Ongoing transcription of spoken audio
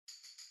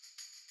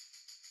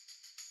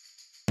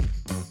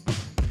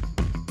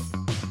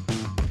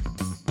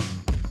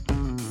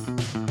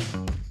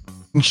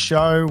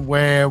Show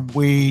where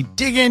we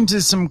dig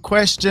into some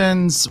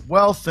questions,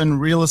 wealth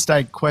and real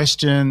estate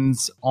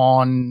questions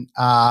on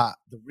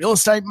the real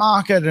estate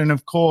market. And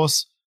of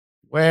course,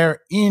 we're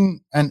in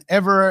an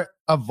ever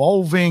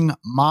evolving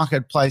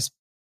marketplace.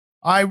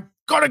 I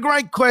got a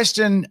great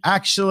question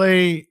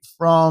actually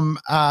from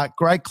a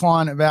great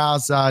client of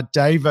ours,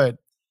 David.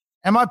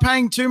 Am I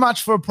paying too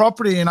much for a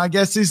property? And I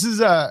guess this is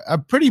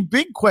a pretty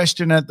big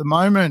question at the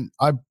moment.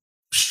 I'm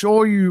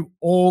sure you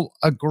all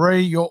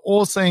agree. You're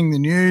all seeing the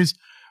news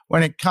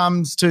when it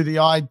comes to the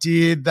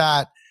idea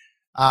that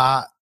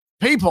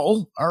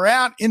people are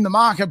out in the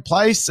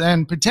marketplace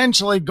and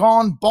potentially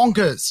gone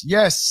bonkers.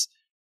 Yes,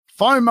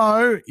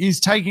 FOMO is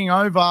taking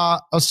over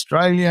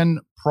Australian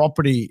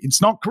property.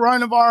 It's not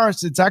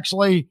coronavirus. It's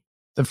actually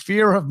the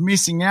fear of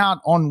missing out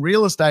on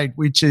real estate,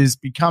 which is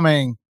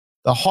becoming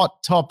the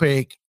hot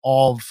topic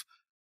of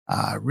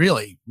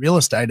really real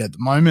estate at the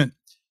moment.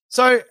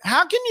 So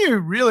how can you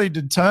really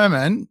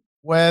determine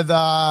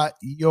whether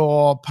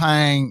you're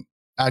paying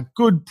a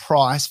good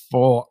price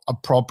for a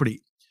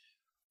property?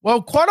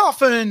 Well, quite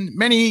often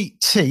many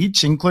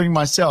teach, including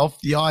myself,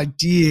 the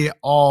idea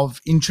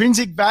of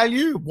intrinsic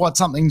value, what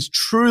something's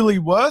truly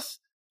worth,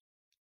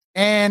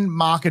 and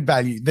market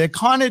value. They're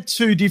kind of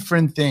two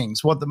different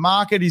things. What the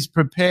market is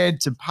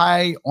prepared to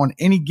pay on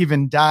any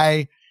given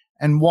day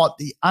and what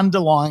the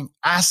underlying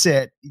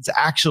asset is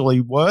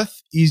actually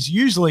worth is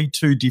usually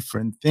two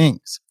different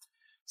things.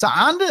 So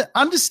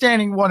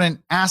understanding what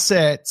an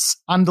asset's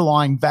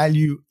underlying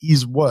value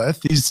is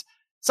worth is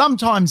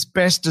sometimes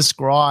best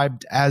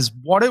described as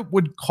what it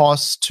would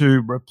cost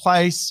to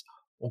replace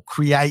or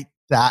create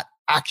that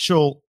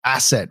actual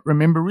asset.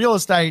 Remember, real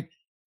estate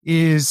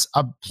is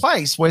a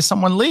place where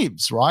someone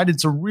lives, right?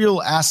 It's a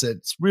real asset.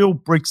 It's real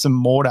bricks and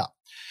mortar.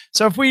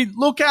 So if we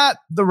look at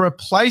the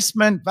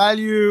replacement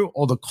value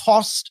or the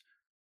cost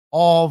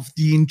of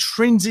the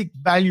intrinsic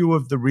value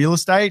of the real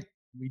estate,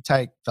 we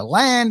take the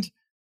land,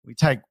 we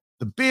take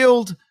the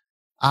build,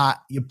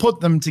 you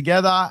put them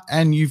together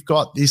and you've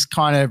got this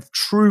kind of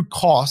true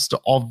cost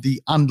of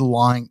the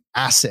underlying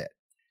asset.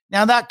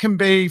 Now that can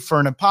be for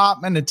an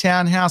apartment, a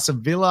townhouse, a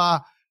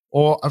villa,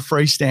 or a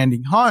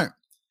freestanding home.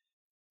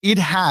 It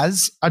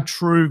has a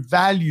true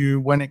value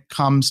when it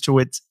comes to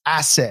its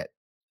asset.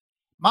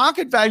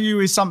 Market value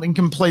is something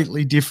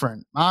completely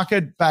different.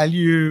 Market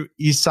value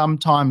is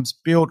sometimes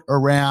built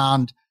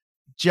around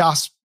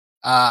just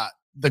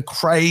the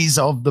craze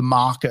of the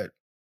market.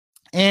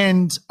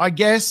 And I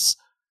guess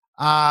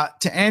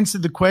to answer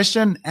the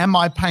question, am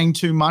I paying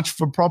too much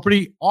for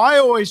property? I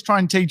always try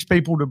and teach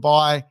people to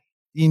buy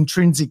the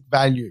intrinsic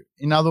value.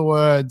 In other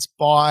words,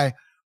 buy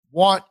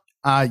what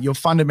you're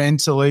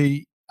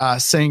fundamentally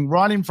seeing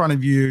right in front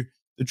of you,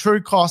 the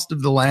true cost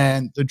of the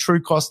land, the true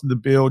cost of the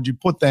build. You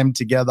put them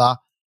together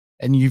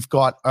and you've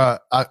got a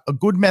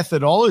good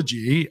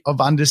methodology of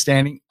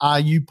understanding, are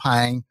you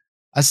paying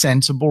a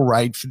sensible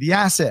rate for the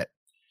asset?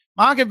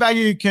 Market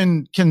value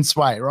can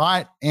sway,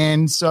 right?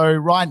 And so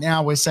right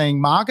now we're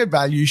seeing market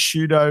value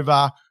shoot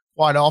over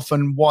quite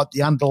often what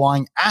the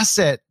underlying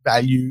asset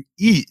value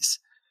is.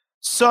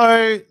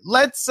 So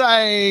let's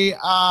say,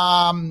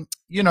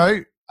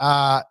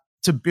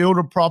 to build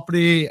a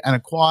property and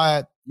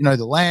acquire,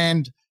 the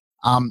land,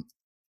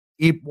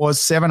 it was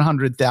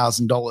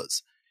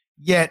 $700,000.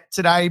 Yet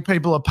today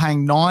people are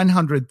paying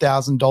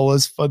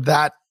 $900,000 for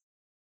that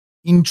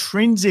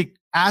intrinsic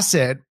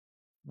asset,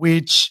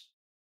 which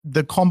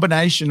the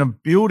combination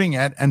of building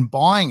it and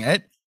buying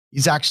it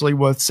is actually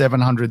worth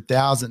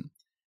 $700,000.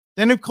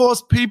 Then, of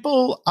course,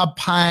 people are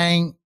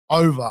paying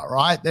over,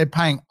 right? They're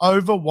paying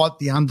over what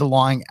the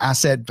underlying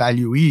asset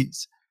value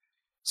is.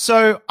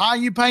 So are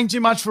you paying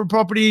too much for a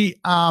property?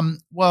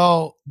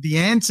 Well, the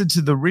answer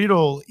to the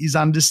riddle is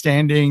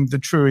understanding the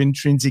true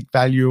intrinsic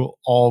value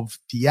of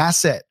the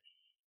asset.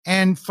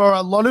 And for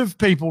a lot of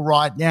people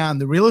right now in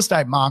the real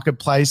estate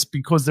marketplace,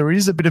 because there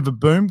is a bit of a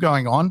boom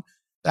going on,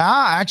 they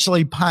are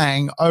actually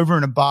paying over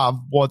and above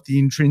what the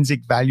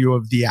intrinsic value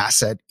of the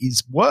asset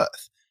is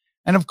worth.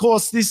 And of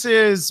course, this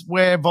is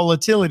where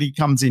volatility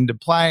comes into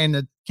play, and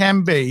it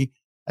can be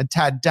a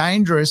tad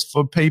dangerous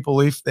for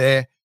people if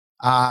they're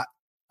out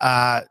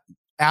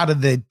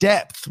of their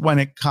depth when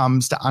it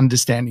comes to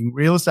understanding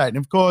real estate. And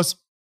of course,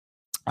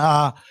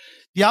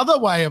 the other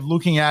way of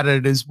looking at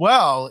it as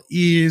well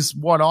is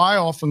what I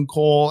often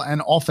call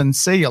and often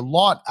see a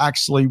lot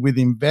actually with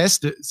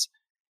investors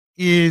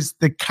is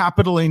the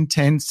capital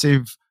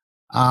intensive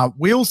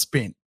wheel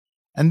spin.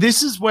 And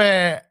this is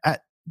where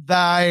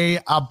they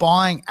are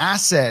buying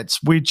assets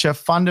which are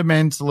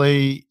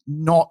fundamentally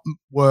not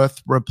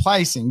worth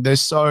replacing. They're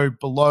so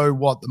below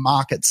what the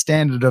market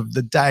standard of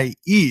the day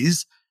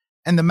is,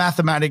 and the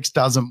mathematics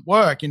doesn't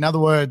work. In other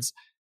words,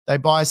 they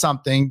buy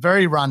something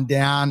very run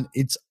down.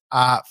 It's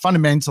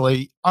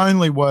fundamentally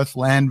only worth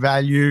land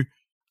value.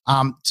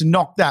 To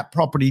knock that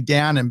property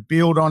down and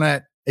build on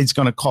it, it's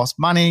going to cost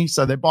money.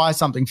 So they buy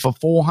something for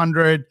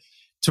 $400.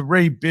 To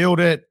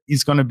rebuild it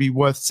is going to be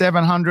worth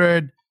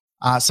 $700.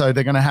 So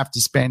they're going to have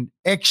to spend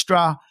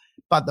extra.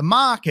 But the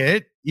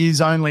market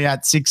is only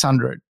at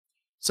 $600.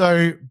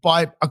 So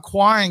by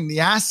acquiring the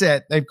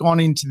asset, they've gone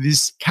into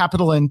this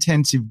capital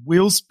intensive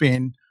wheel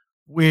spin,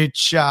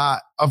 which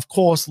of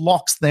course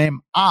locks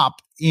them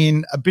up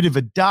in a bit of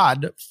a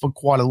dud for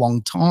quite a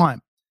long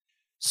time.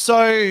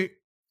 So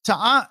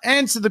to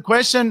answer the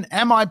question,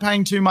 am I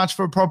paying too much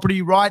for a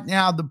property? Right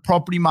now, the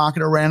property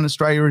market around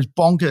Australia is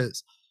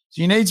bonkers.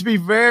 So you need to be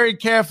very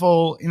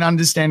careful in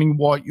understanding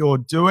what you're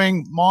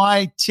doing.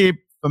 My tip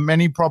for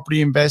many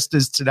property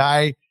investors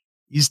today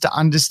is to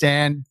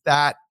understand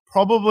that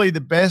probably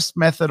the best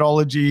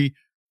methodology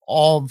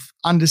of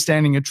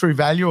understanding a true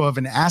value of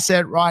an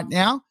asset right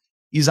now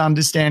is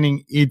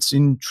understanding its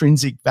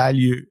intrinsic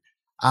value.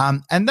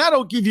 And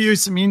that'll give you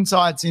some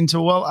insights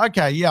into, well,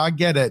 okay, yeah, I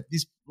get it.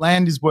 This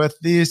land is worth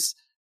this.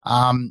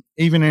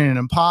 Even in an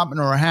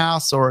apartment or a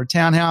house or a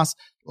townhouse,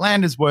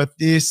 land is worth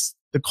this.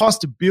 The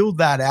cost to build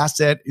that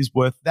asset is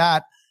worth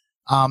that.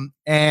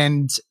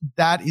 And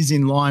that is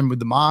in line with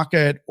the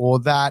market, or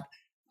that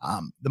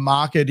the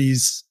market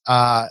is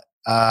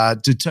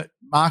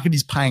market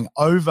is paying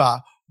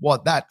over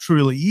what that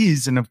truly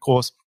is. And of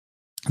course,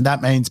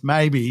 that means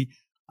maybe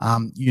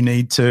you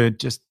need to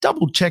just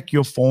double check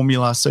your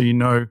formula so you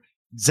know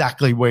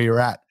exactly where you're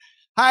at.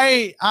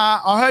 Hey,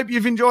 I hope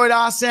you've enjoyed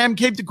Ask Sam.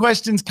 Keep the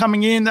questions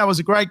coming in. That was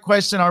a great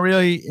question. I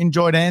really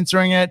enjoyed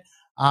answering it.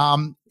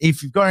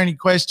 If you've got any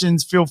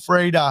questions, feel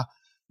free to,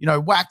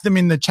 whack them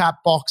in the chat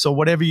box or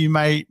whatever you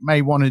may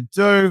want to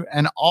do,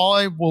 and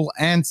I will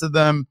answer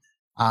them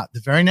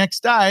the very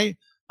next day.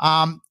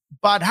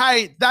 But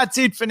hey, that's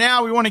it for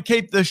now. We want to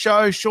keep the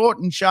show short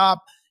and sharp,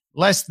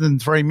 less than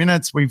 3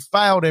 minutes. We've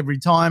failed every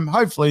time.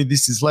 Hopefully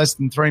this is less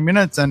than 3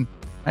 minutes and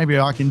maybe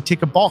I can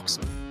tick a box.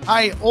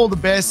 Hey, all the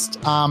best.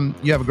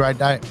 You have a great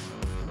day.